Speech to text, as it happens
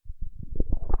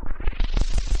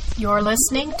You're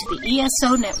listening to the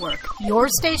ESO Network, your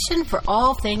station for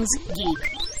all things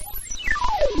geek.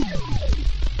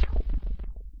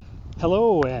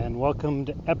 Hello and welcome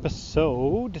to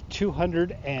episode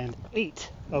 208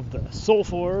 of the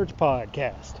SoulForge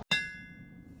podcast.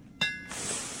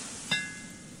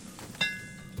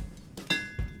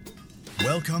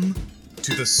 Welcome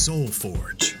to the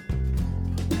SoulForge,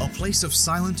 a place of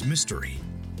silent mystery,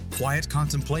 quiet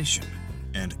contemplation,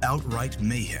 and outright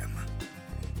mayhem.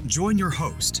 Join your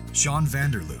host, Sean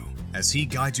Vanderloo, as he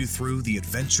guides you through the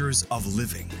adventures of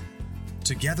living.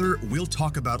 Together, we'll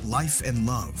talk about life and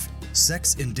love,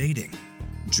 sex and dating,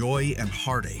 joy and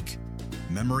heartache,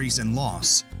 memories and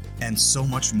loss, and so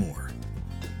much more.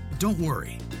 Don't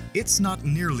worry, it's not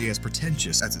nearly as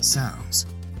pretentious as it sounds.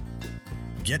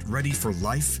 Get ready for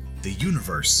life, the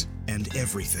universe, and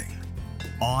everything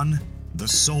on the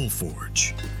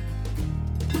SoulForge.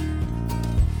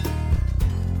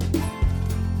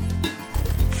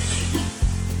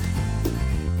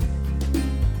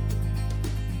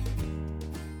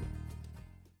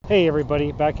 Hey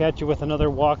everybody, back at you with another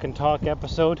walk and talk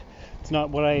episode. It's not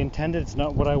what I intended, it's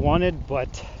not what I wanted,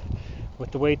 but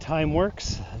with the way time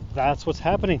works, that's what's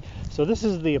happening. So this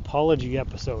is the apology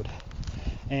episode,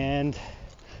 and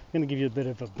I'm going to give you a bit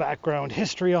of a background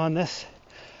history on this.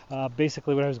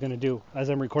 Basically what I was going to do, as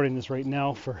I'm recording this right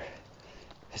now for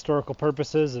historical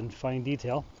purposes and fine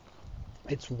detail,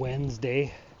 it's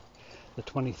Wednesday, the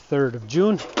 23rd of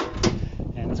June,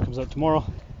 and this comes out tomorrow.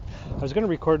 I was going to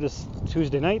record this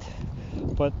Tuesday night,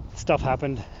 but stuff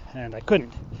happened and I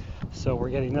couldn't. So we're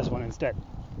getting this one instead.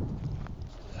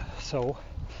 So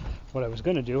what I was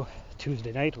going to do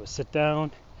Tuesday night was sit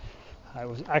down. I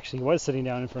was sitting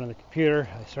down in front of the computer.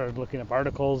 I started looking up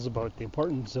articles about the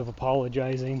importance of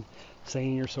apologizing,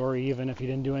 saying you're sorry even if you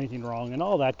didn't do anything wrong, and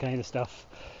all that kind of stuff.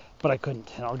 But I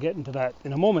couldn't, and I'll get into that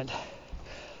in a moment.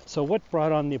 So what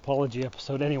brought on the apology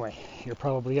episode anyway? You're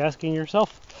probably asking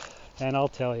yourself, and I'll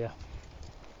tell you.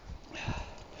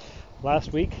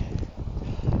 Last week,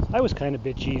 I was kind of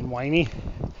bitchy and whiny,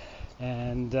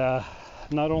 and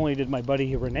not only did my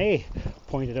buddy Renee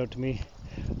point it out to me,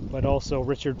 but also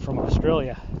Richard from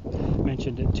Australia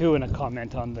mentioned it too in a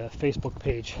comment on the Facebook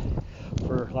page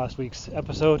for last week's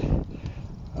episode.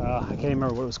 I can't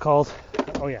remember what it was called.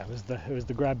 Oh yeah, it was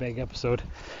the grab bag episode.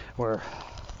 We're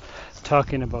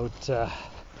talking about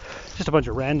just a bunch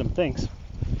of random things.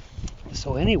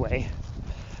 So anyway,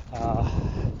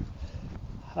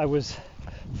 I was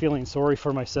feeling sorry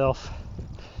for myself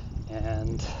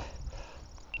and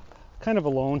kind of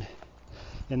alone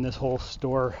in this whole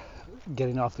store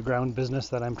getting off the ground business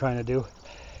that I'm trying to do.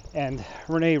 And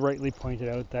Renee rightly pointed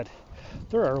out that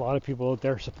there are a lot of people out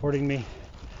there supporting me,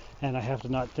 and I have to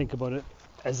not think about it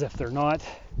as if they're not.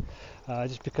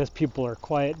 Just because people are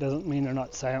quiet doesn't mean they're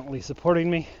not silently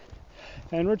supporting me.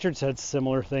 And Richard said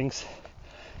similar things,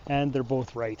 and they're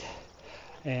both right.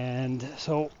 And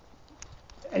so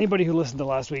anybody who listened to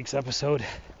last week's episode,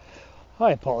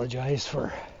 I apologize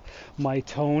for my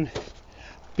tone,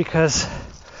 because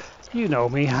you know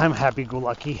me, I'm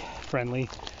happy-go-lucky, friendly,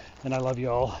 and I love you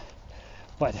all.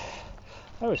 But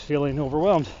I was feeling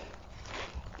overwhelmed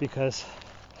because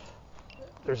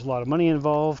there's a lot of money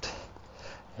involved,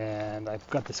 and I've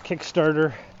got this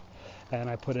Kickstarter, and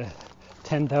I put a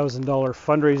 $10,000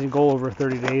 fundraising goal over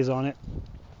 30 days on it.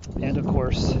 And of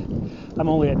course, I'm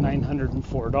only at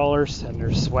 $904, and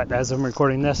there's as I'm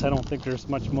recording this, I don't think there's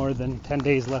much more than 10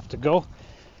 days left to go.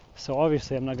 So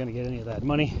obviously I'm not going to get any of that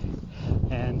money,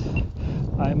 and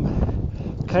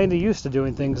I'm kind of used to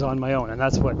doing things on my own, and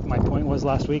that's what my point was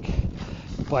last week.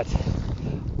 But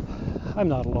I'm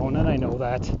not alone, and I know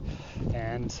that,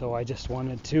 and so I just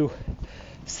wanted to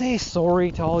say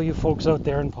sorry to all you folks out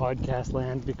there in podcast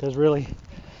land, because really,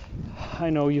 I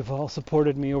know you've all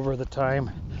supported me over the time,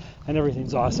 and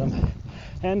everything's awesome,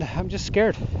 and I'm just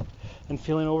scared and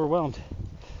feeling overwhelmed.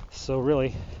 So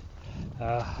really,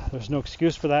 there's no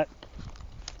excuse for that.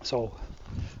 So,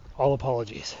 all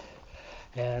apologies.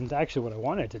 And actually what I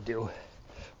wanted to do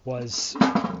was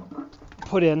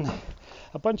put in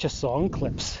a bunch of song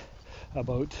clips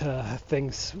about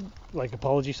things like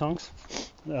apology songs.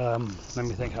 Let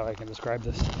me think how I can describe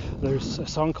this. There's a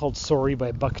song called Sorry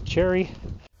by Buckcherry.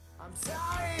 I'm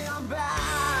sorry I'm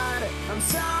bad, I'm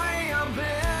sorry I'm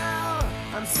Bill,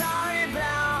 I'm sorry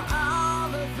about all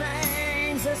the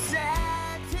things I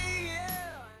said to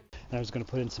you. And I was going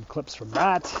to put in some clips from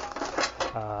that.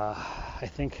 I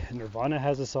think Nirvana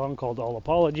has a song called All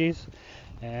Apologies,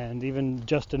 and even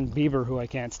Justin Bieber, who I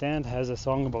can't stand, has a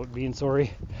song about being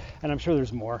sorry, and I'm sure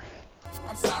there's more.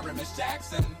 I'm sorry, Miss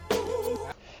Jackson.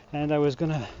 And I was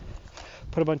going to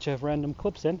put a bunch of random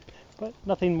clips in, but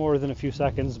nothing more than a few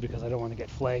seconds because I don't want to get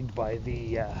flagged by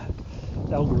the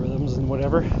algorithms and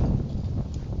whatever.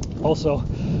 Also,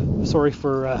 sorry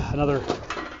for another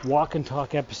walk and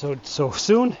talk episode so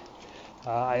soon.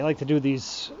 I like to do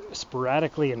these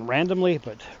sporadically and randomly,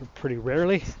 but pretty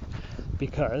rarely,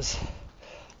 because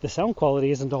the sound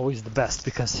quality isn't always the best,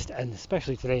 and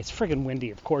especially today, it's friggin'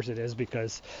 windy. Of course it is,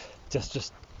 because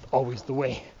just always the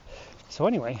way. So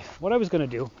anyway, what I was going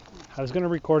to do, I was going to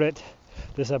record it,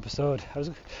 this episode. I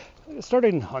was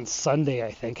starting on Sunday,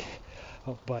 I think,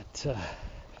 but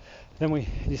then we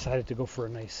decided to go for a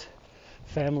nice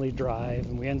family drive,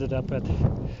 and we ended up at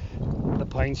the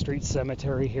Pine Street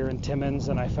Cemetery here in Timmins,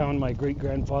 and I found my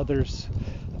great-grandfather's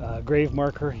grave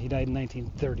marker. He died in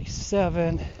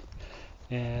 1937,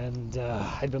 and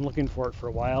I'd been looking for it for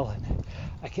a while, and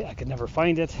I could never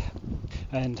find it.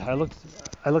 And I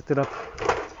looked it up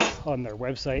on their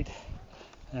website,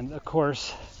 and of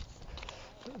course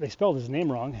they spelled his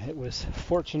name wrong. It was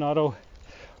Fortunato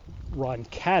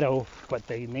Roncato, but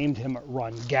they named him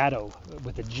Rongato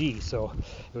with a G, so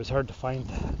it was hard to find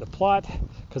the plot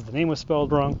because the name was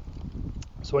spelled wrong.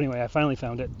 So anyway, I finally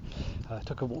found it. It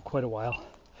took quite a while.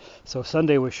 So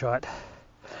Sunday was shot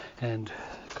and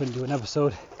couldn't do an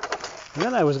episode. And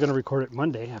then I was going to record it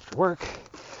Monday after work,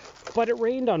 but it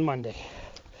rained on Monday.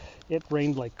 It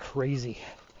rained like crazy.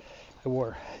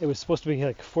 It was supposed to be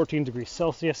like 14 degrees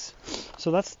Celsius, so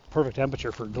that's perfect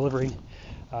temperature for delivering.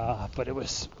 But it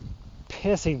was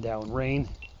pissing down rain,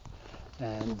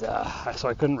 and so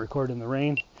I couldn't record in the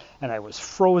rain, and I was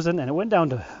frozen, and it went down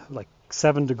to like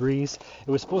 7 degrees. It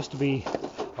was supposed to be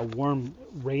a warm,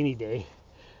 rainy day,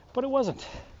 but it wasn't.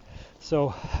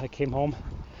 So I came home,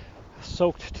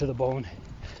 soaked to the bone,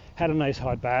 had a nice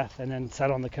hot bath, and then sat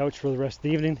on the couch for the rest of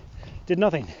the evening, did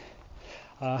nothing.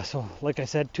 So like I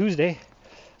said, Tuesday,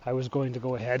 I was going to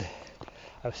go ahead.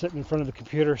 I was sitting in front of the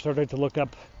computer, started to look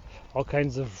up all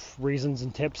kinds of reasons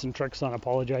and tips and tricks on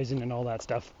apologizing and all that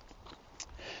stuff.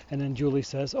 And then Julie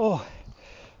says, "Oh,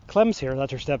 Clem's here,"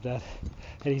 that's her stepdad,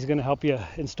 "and he's going to help you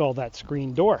install that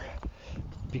screen door."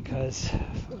 Because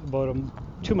about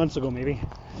 2 months ago maybe,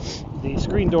 the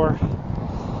screen door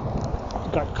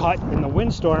got caught in the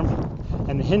windstorm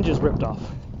and the hinges ripped off.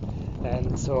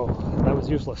 And so that was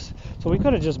useless. So we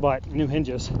could have just bought new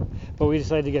hinges, but we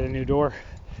decided to get a new door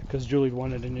because Julie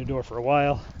wanted a new door for a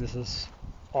while. This is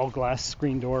all glass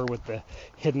screen door with the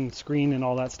hidden screen and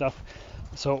all that stuff.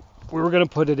 So we were going to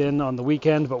put it in on the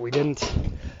weekend, but we didn't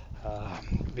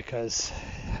because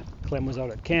Clem was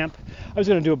out at camp. I was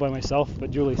going to do it by myself,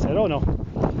 but Julie said, "Oh no,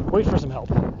 wait for some help."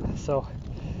 So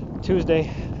Tuesday,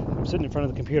 I'm sitting in front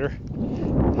of the computer,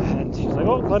 and she's like,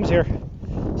 "Oh, Clem's here."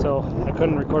 So I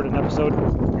couldn't record an episode.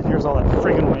 Here's all that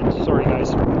friggin' wind. Sorry,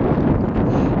 guys.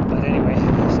 But anyway,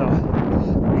 so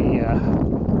we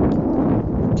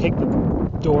take the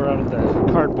door out of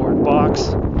the cardboard box,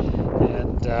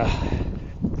 and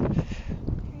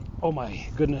oh my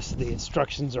goodness, the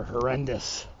instructions are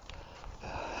horrendous.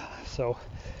 So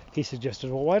he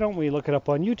suggested, well, why don't we look it up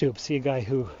on YouTube, see a guy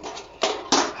who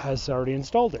has already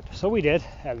installed it. So we did,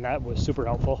 and that was super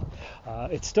helpful.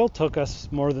 It still took us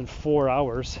more than 4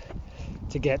 hours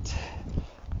to get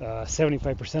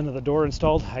 75% of the door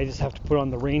installed. I just have to put on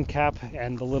the rain cap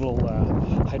and the little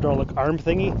hydraulic arm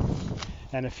thingy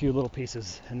and a few little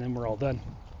pieces, and then we're all done.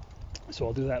 So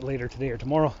I'll do that later today or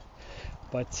tomorrow.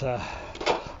 But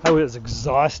I was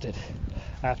exhausted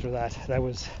after that.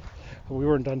 We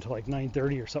weren't done till like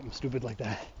 9:30 or something stupid like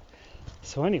that.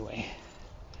 So anyway,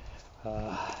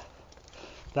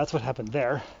 that's what happened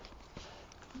there.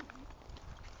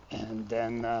 And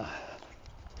then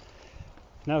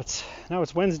now it's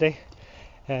Wednesday,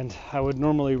 and I would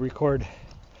normally record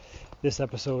this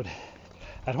episode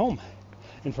at home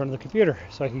in front of the computer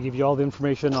so I can give you all the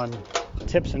information on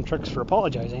tips and tricks for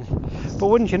apologizing. But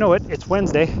wouldn't you know it, it's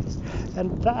Wednesday,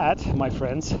 and that, my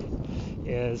friends,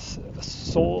 is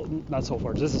not Soul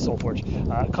Forge, this is Soul Forge,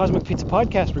 Cosmic Pizza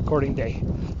Podcast recording day.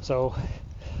 So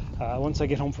once I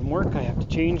get home from work, I have to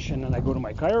change, and then I go to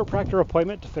my chiropractor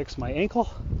appointment to fix my ankle,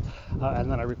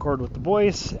 and then I record with the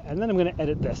boys, and then I'm going to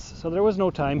edit this. So there was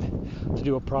no time to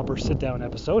do a proper sit-down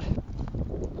episode,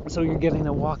 so you're getting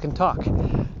a walk and talk.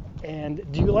 And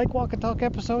do you like walk and talk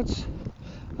episodes?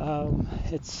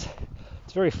 It's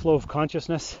very flow of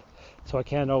consciousness, so I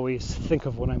can't always think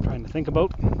of what I'm trying to think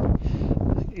about.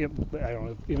 I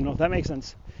don't even know if that makes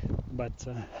sense, but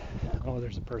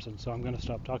there's a person, so I'm going to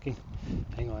stop talking.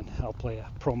 Hang on, I'll play a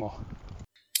promo.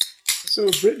 So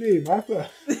Brittany, Martha,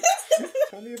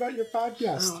 Tell me about your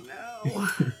podcast. Oh no.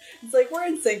 It's like we're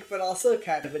in sync, but also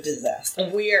kind of a disaster.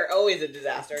 We are always a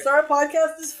disaster. So our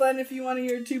podcast is fun if you want to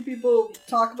hear two people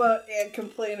talk about and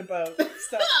complain about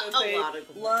stuff that they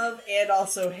love and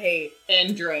also hate.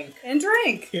 And drink. And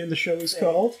drink. And the show is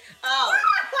called... Oh.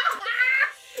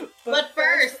 But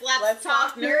first, let's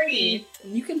talk nerdy.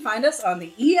 You can find us on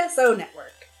the ESO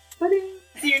Network.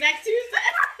 See you next Tuesday.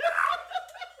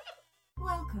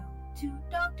 Welcome to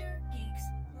Dr. Geek's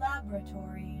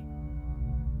Laboratory.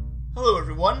 Hello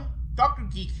everyone, Dr.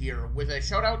 Geek here with a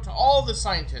shout out to all the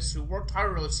scientists who worked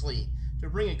tirelessly to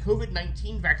bring a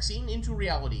COVID-19 vaccine into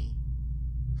reality.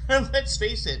 And let's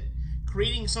face it,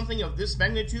 creating something of this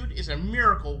magnitude is a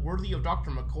miracle worthy of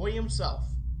Dr. McCoy himself.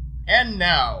 And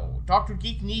now, Dr.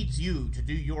 Geek needs you to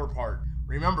do your part.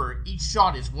 Remember, each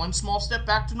shot is one small step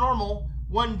back to normal,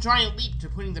 one giant leap to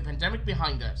putting the pandemic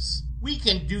behind us. We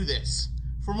can do this.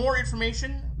 For more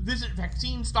information, visit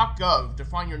vaccines.gov to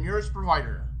find your nearest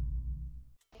provider.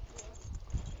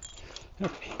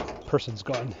 Okay, person's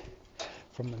gone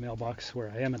from the mailbox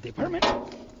where I am at the apartment.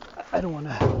 I don't want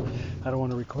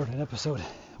to record an episode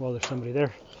while there's somebody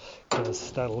there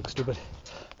because that'll look stupid.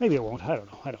 Maybe it won't. I don't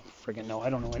know. I don't friggin' know. I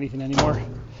don't know anything anymore.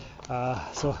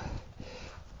 So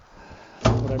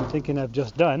what I'm thinking I've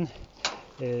just done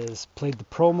is played the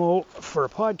promo for a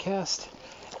podcast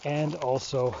and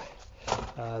also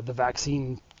the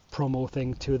vaccine promo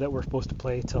thing too that we're supposed to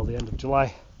play till the end of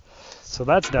July. So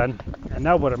that's done. And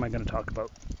now what am I going to talk about?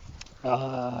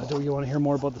 Do you want to hear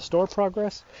more about the store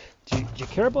progress? Do you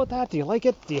care about that? Do you like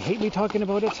it? Do you hate me talking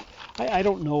about it? I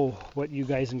don't know what you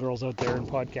guys and girls out there in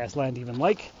podcast land even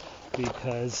like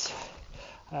because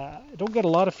I don't get a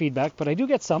lot of feedback, but I do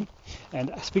get some.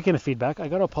 And speaking of feedback, I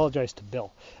got to apologize to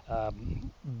Bill.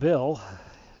 Bill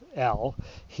L,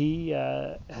 he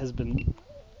has been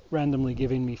randomly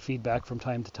giving me feedback from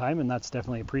time to time, and that's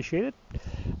definitely appreciated.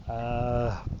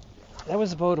 That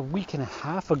was about a week and a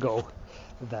half ago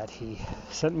that he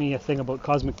sent me a thing about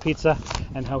Cosmic Pizza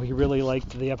and how he really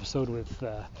liked the episode with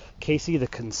Casey, the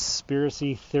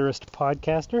conspiracy theorist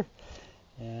podcaster.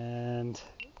 And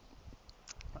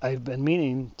I've been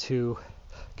meaning to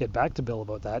get back to Bill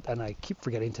about that, and I keep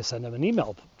forgetting to send him an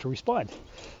email to respond.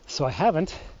 So I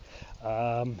haven't.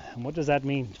 And what does that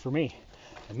mean for me?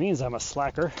 It means I'm a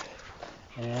slacker,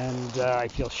 and I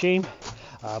feel shame.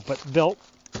 But Bill,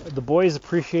 the boys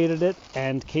appreciated it,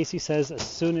 and Casey says as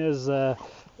soon as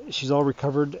she's all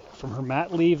recovered from her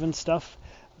mat leave and stuff,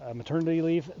 maternity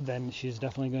leave, then she's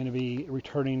definitely going to be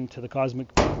returning to the Cosmic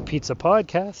Pizza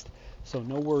podcast. So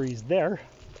no worries there.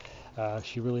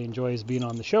 She really enjoys being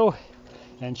on the show,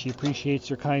 and she appreciates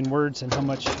your kind words and how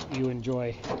much you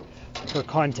enjoy her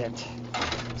content.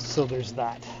 So there's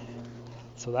that.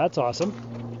 So that's awesome.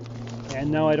 And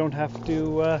now I don't have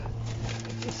to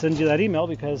send you that email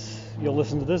because you'll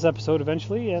listen to this episode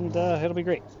eventually, and it'll be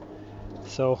great.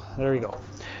 So there you go.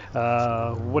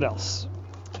 What else?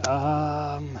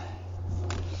 I'm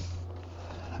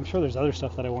sure there's other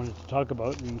stuff that I wanted to talk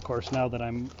about, and of course now that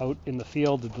I'm out in the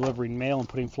field delivering mail and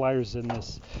putting flyers in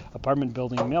this apartment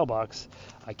building mailbox,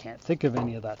 I can't think of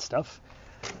any of that stuff.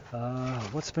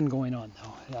 What's been going on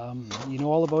though? You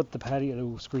know all about the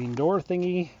patio screen door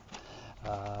thingy.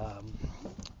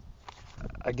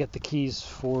 I get the keys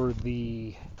for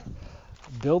the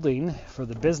building for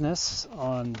the business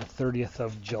on the 30th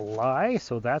of July,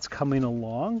 so that's coming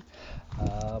along.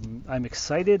 I'm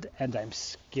excited and I'm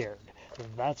scared.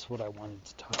 That's what I wanted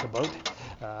to talk about,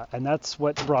 and that's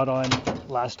what brought on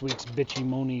last week's bitchy,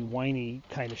 moany, whiny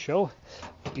kind of show,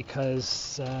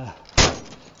 because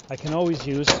I can always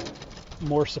use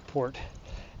more support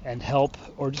and help,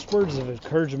 or just words of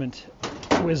encouragement,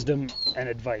 wisdom, and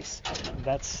advice.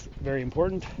 That's very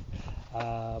important.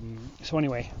 So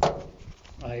anyway,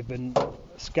 I've been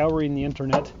scouring the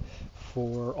internet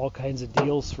for all kinds of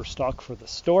deals for stock for the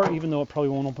store, even though it probably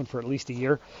won't open for at least a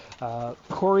year.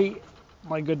 Corey,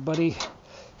 my good buddy,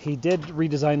 he did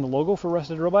redesign the logo for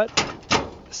Rusted Robot,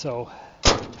 so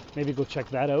maybe go check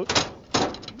that out.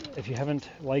 If you haven't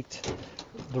liked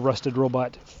the Rusted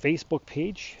Robot Facebook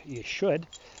page, you should,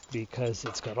 because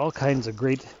it's got all kinds of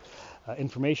great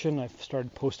information. I've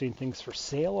started posting things for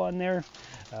sale on there.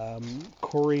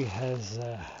 Corey has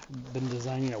been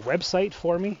designing a website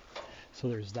for me, so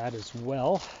there's that as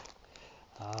well.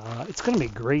 It's going to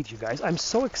be great, you guys. I'm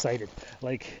so excited.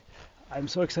 I'm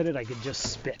so excited I could just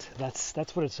spit.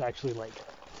 That's what it's actually like.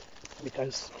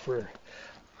 Because for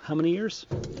how many years?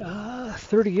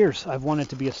 30 years I've wanted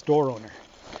to be a store owner.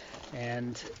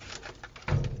 And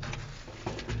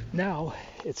now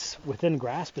it's within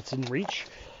grasp, it's in reach.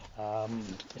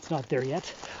 It's not there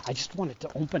yet. I just want it to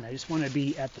open. I just want to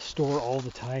be at the store all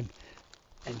the time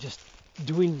and just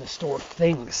doing the store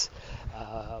things.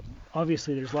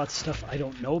 Obviously, there's lots of stuff I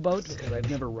don't know about because I've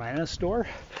never ran a store.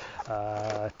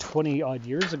 20 odd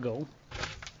years ago,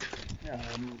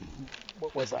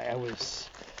 what was I? I was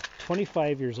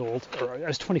 25 years old, or I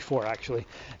was 24 actually,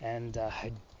 and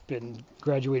I'd been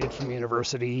graduated from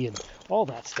university and all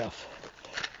that stuff.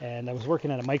 And I was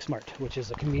working at a Mike's Mart, which is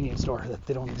a convenience store that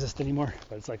they don't exist anymore,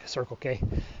 but it's like a Circle K.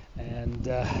 And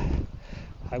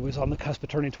I was on the cusp of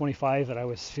turning 25, and I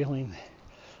was feeling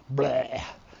bleh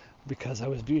because I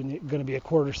was going to be a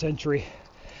quarter century.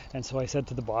 And so I said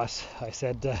to the boss, I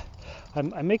said,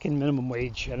 I'm making minimum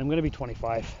wage, and I'm going to be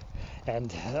 25,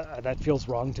 and that feels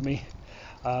wrong to me.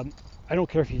 I don't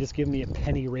care if you just give me a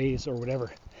penny raise or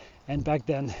whatever. And back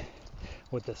then,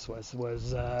 what this was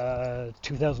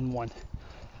 2001.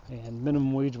 And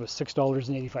minimum wage was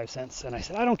 $6.85. And I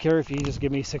said, I don't care if you just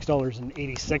give me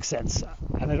 $6.86.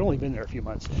 And I'd only been there a few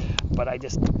months, but I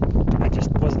just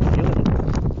wasn't feeling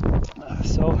it.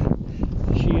 So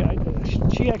she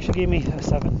actually gave me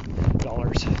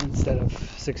 $7 instead of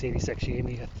 $6.86. She gave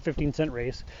me a 15-cent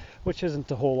raise, which isn't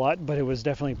a whole lot, but it was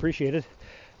definitely appreciated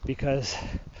because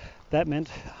that meant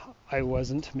I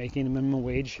wasn't making a minimum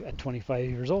wage at 25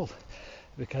 years old,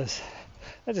 because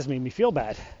that just made me feel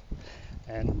bad.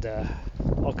 And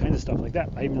all kinds of stuff like that.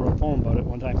 I even wrote a poem about it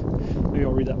one time. Maybe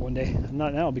I'll read that one day.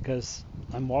 Not now because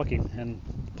I'm walking and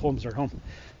poems are home.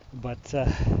 But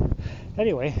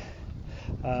anyway,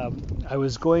 I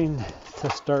was going to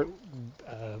start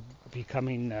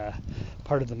becoming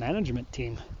part of the management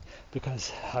team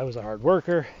because I was a hard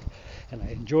worker and I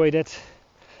enjoyed it.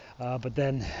 But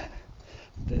then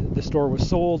the store was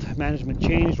sold, management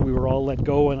changed, we were all let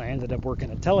go, and I ended up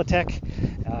working at Teletech.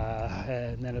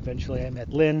 And then eventually I met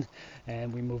Lynn,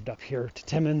 and we moved up here to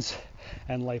Timmins,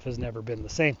 and life has never been the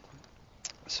same.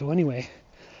 So anyway,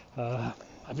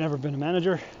 I've never been a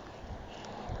manager,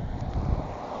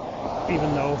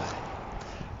 even though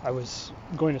I was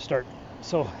going to start.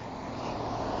 So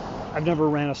I've never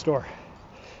ran a store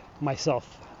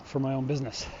myself for my own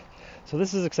business. So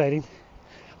this is exciting.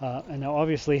 And now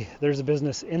obviously there's a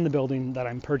business in the building that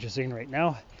I'm purchasing right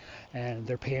now, and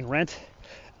they're paying rent.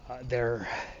 Their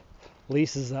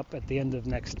lease is up at the end of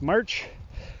next March.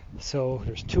 So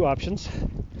there's two options.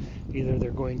 Either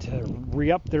they're going to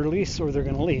re-up their lease or they're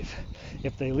going to leave.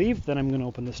 If they leave, then I'm going to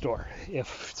open the store.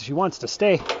 If she wants to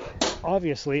stay,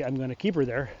 obviously I'm going to keep her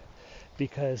there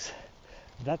because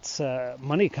that's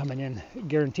money coming in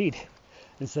guaranteed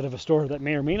instead of a store that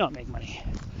may or may not make money.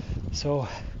 So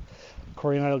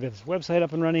Corey and I will get this website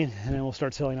up and running, and then we'll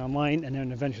start selling online, and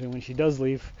then eventually when she does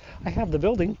leave, I have the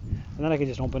building, and then I can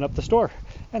just open up the store,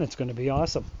 and it's going to be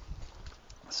awesome.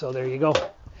 So there you go.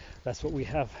 That's what we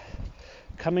have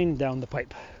coming down the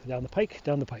pipe. Down the pike,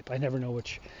 down the pipe. I never know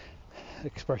which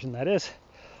expression that is.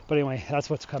 But anyway, that's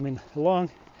what's coming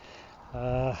along.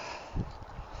 I'm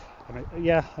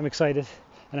excited,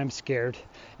 and I'm scared,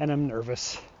 and I'm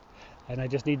nervous, and I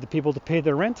just need the people to pay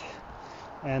their rent,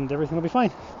 and everything will be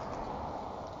fine.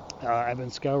 I've been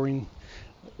scouring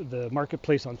the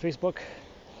marketplace on Facebook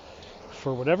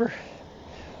for whatever.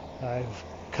 I've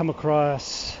come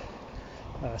across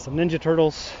some Ninja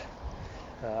Turtles.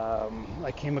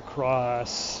 I came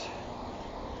across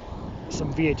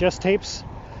some VHS tapes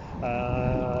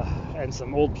and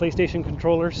some old PlayStation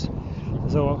controllers.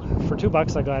 So for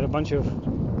 $2 I got a bunch of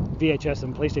VHS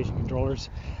and PlayStation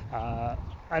controllers.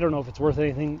 I don't know if it's worth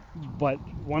anything, but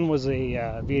one was a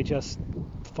VHS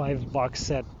 5-box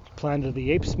set Planet of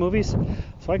the Apes movies,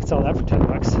 so I could sell that for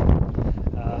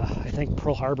 $10. I think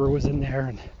Pearl Harbor was in there,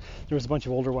 and there was a bunch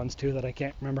of older ones too that I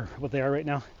can't remember what they are right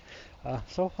now.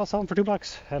 So I'll sell them for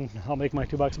 $2, and I'll make my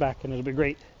 $2 back, and it'll be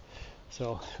great.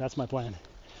 So that's my plan,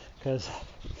 because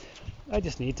I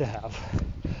just need to have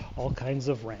all kinds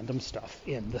of random stuff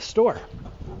in the store.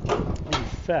 In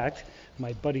fact,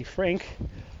 my buddy Frank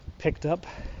picked up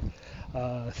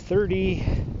 30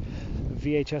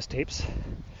 VHS tapes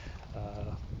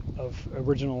of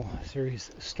original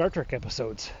series Star Trek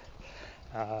episodes.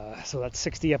 So that's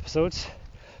 60 episodes,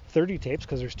 30 tapes,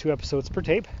 because there's 2 episodes per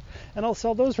tape, and I'll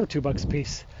sell those for $2 a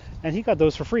piece. And he got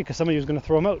those for free because somebody was going to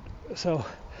throw them out. So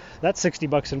that's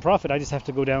 $60 in profit. I just have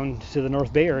to go down to the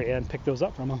North Bay area and pick those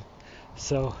up from him.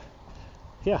 So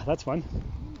yeah, that's fun.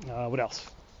 What else?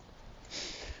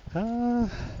 I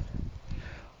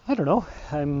don't know.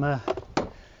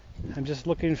 I'm just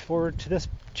looking forward to this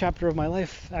chapter of my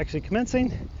life actually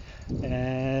commencing,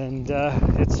 and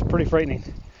it's pretty frightening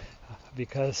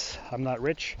because I'm not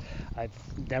rich. I've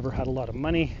never had a lot of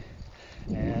money,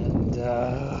 and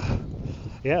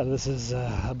yeah, this is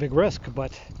a big risk,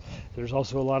 but there's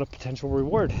also a lot of potential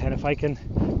reward. And if I can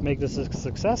make this a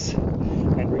success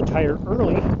and retire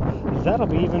early, that'll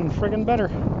be even friggin' better,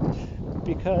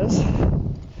 because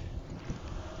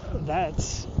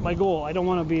that's my goal. I don't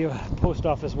want to be a post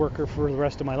office worker for the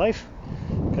rest of my life,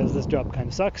 because this job kind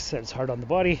of sucks and it's hard on the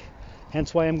body.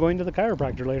 Hence why I'm going to the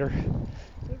chiropractor later,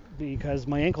 because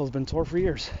my ankle's been sore for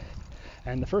years.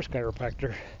 And the first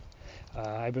chiropractor,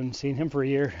 I've been seeing him for a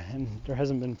year, and there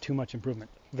hasn't been too much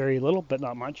improvement. Very little, but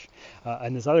not much.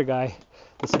 And this other guy,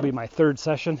 this will be my third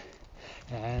session,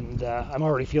 and I'm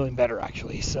already feeling better,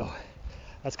 actually. So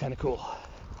that's kind of cool.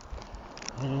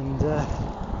 And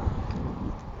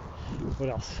what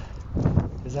else?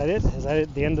 Is that it? Is that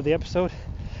it, the end of the episode?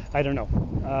 I don't know.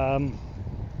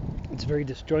 It's very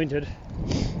disjointed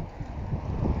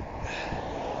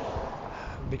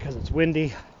because it's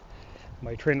windy.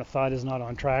 My train of thought is not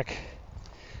on track.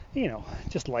 You know,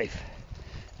 just life.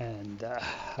 And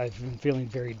I've been feeling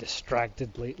very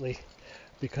distracted lately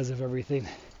because of everything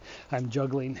I'm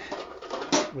juggling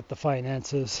with the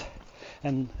finances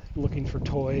and looking for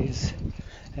toys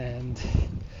and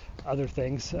other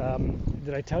things.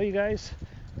 Did I tell you guys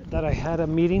that I had a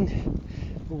meeting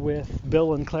with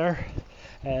Bill and Claire,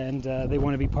 and they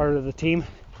want to be part of the team?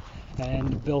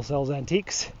 And Bill sells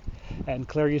antiques, and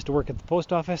Claire used to work at the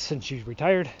post office, and she's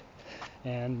retired,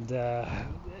 and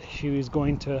she was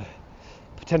going to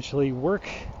potentially work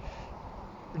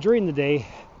during the day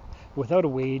without a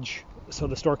wage, so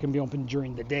the store can be open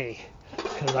during the day,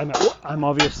 because I'm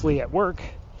obviously at work,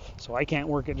 so I can't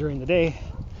work it during the day,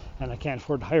 and I can't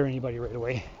afford to hire anybody right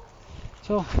away.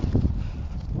 So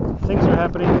things are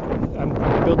happening. I'm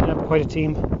building up quite a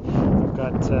team. I've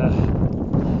got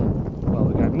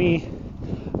I've got me,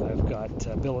 I've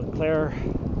got Bill and Claire,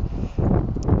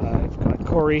 I've got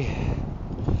Corey,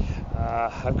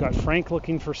 I've got Frank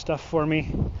looking for stuff for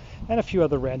me, and a few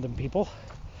other random people.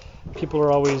 People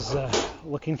are always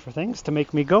looking for things to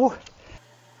make me go.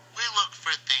 We look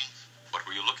for things. What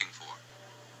were you looking for?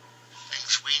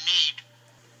 Things we need.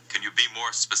 Can you be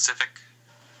more specific?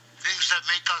 Things that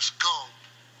make us go.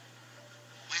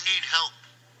 We need help.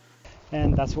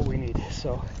 And that's what we need.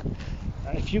 So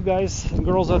if you guys and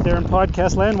girls out there in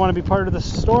podcast land want to be part of the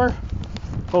store,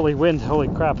 holy wind, holy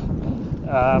crap,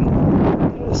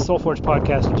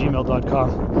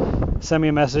 soulforgepodcast@gmail.com. Send me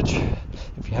a message.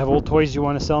 If you have old toys you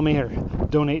want to sell me or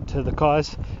donate to the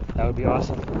cause, that would be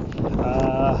awesome.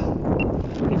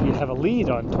 If you have a lead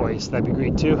on toys, that'd be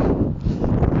great too.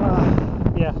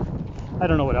 Yeah, I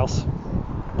don't know what else.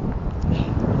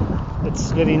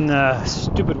 It's getting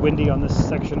stupid windy on this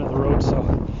section of the road, so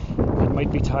it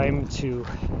might be time to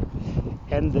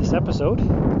end this episode.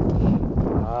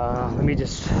 Let me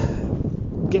just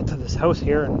get to this house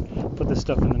here and put this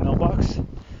stuff in the mailbox,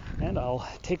 and I'll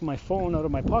take my phone out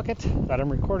of my pocket that I'm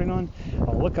recording on.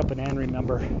 I'll look up an Anne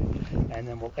Remember, and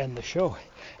then we'll end the show.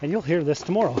 And you'll hear this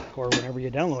tomorrow or whenever you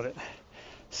download it.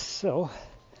 So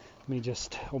let me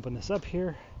just open this up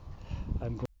here.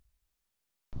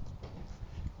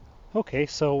 Okay,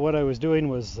 so what I was doing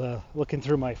was looking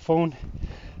through my phone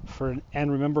for an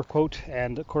Anne Remember quote,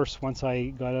 and of course once I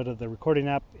got out of the recording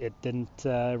app it didn't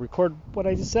record what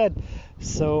I just said,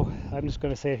 so I'm just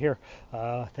going to say it here.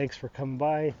 Thanks for coming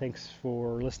by, thanks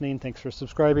for listening, thanks for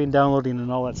subscribing, downloading,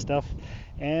 and all that stuff.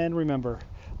 And remember,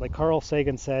 like Carl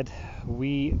Sagan said,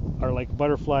 we are like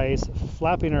butterflies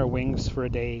flapping our wings for a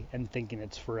day and thinking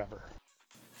it's forever.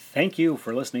 Thank you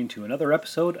for listening to another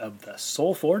episode of the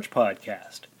Soul Forge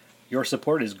Podcast. Your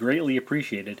support is greatly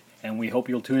appreciated, and we hope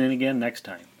you'll tune in again next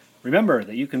time. Remember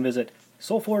that you can visit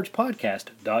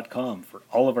soulforgepodcast.com for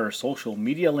all of our social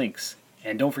media links,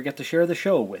 and don't forget to share the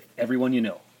show with everyone you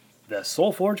know. The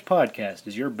Soul Forge Podcast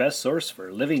is your best source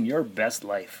for living your best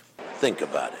life. Think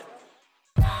about it.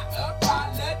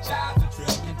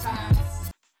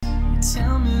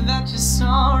 Tell me that you're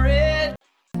sorry.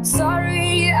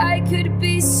 Sorry, I could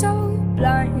be so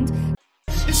blind.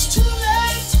 It's too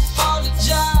late to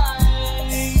apologize.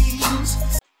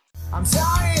 I'm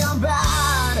sorry I'm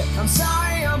bad. I'm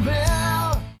sorry I'm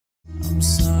Bill. I'm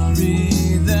sorry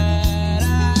that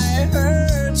I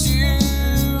hurt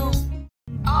you.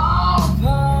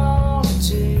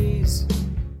 Apologies.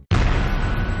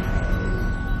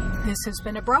 This has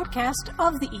been a broadcast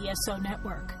of the ESO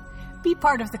Network. Be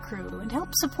part of the crew and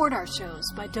help support our shows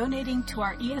by donating to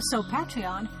our ESO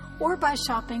Patreon or by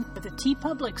shopping at the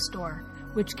TeePublic store,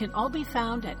 which can all be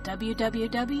found at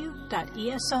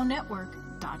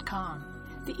www.esonetwork.com.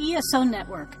 The ESO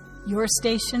Network, your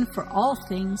station for all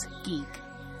things geek.